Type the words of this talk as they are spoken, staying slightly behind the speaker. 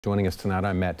Joining us tonight,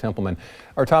 I'm Matt Templeman.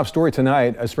 Our top story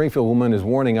tonight, a Springfield woman is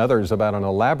warning others about an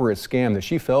elaborate scam that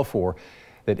she fell for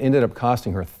that ended up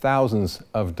costing her thousands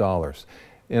of dollars.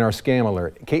 In our scam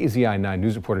alert, KEZI 9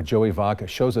 News reporter Joey Vaca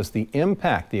shows us the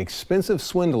impact the expensive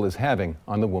swindle is having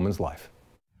on the woman's life.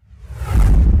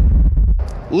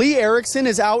 Lee Erickson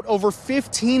is out over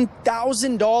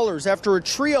 $15,000 after a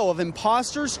trio of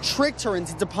imposters tricked her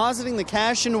into depositing the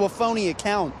cash into a phony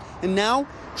account. And now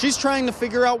she's trying to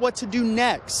figure out what to do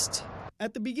next.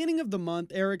 At the beginning of the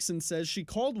month, Erickson says she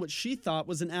called what she thought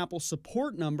was an Apple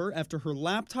support number after her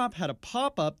laptop had a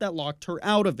pop-up that locked her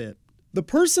out of it. The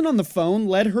person on the phone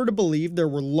led her to believe there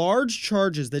were large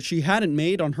charges that she hadn't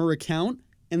made on her account,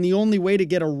 and the only way to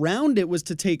get around it was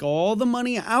to take all the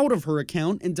money out of her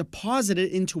account and deposit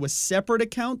it into a separate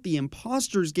account the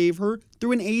imposters gave her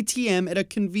through an ATM at a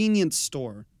convenience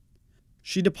store.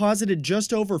 She deposited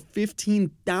just over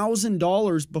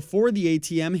 $15,000 before the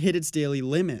ATM hit its daily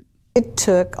limit. It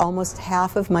took almost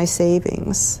half of my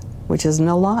savings, which isn't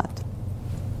a lot.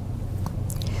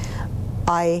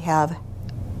 I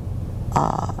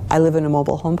live in a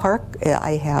mobile home park.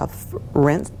 I have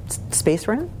space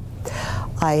rent.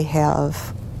 I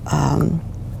have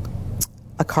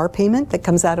a car payment that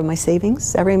comes out of my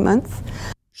savings every month.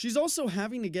 She's also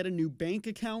having to get a new bank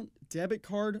account, debit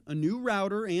card, a new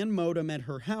router and modem at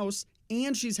her house,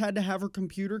 and she's had to have her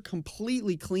computer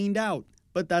completely cleaned out.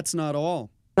 But that's not all.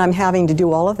 I'm having to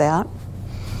do all of that.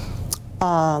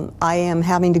 I am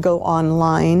having to go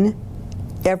online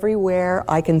everywhere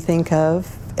I can think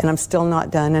of, and I'm still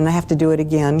not done, and I have to do it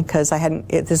again because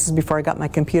this is before I got my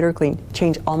computer clean.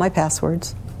 Change all my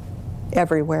passwords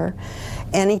everywhere.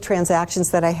 Any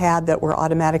transactions that I had that were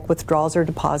automatic withdrawals or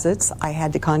deposits, I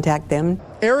had to contact them.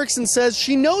 Erickson says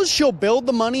she knows she'll build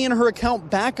the money in her account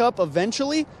back up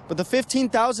eventually, but the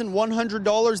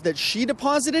 $15,100 that she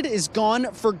deposited is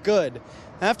gone for good.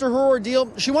 After her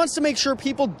ordeal, she wants to make sure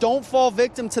people don't fall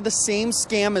victim to the same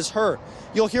scam as her.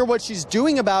 You'll hear what she's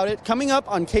doing about it coming up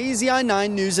on KEZI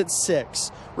 9 News at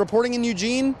 6. Reporting in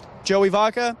Eugene, Joey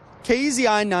Vaca,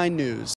 KEZI 9 News.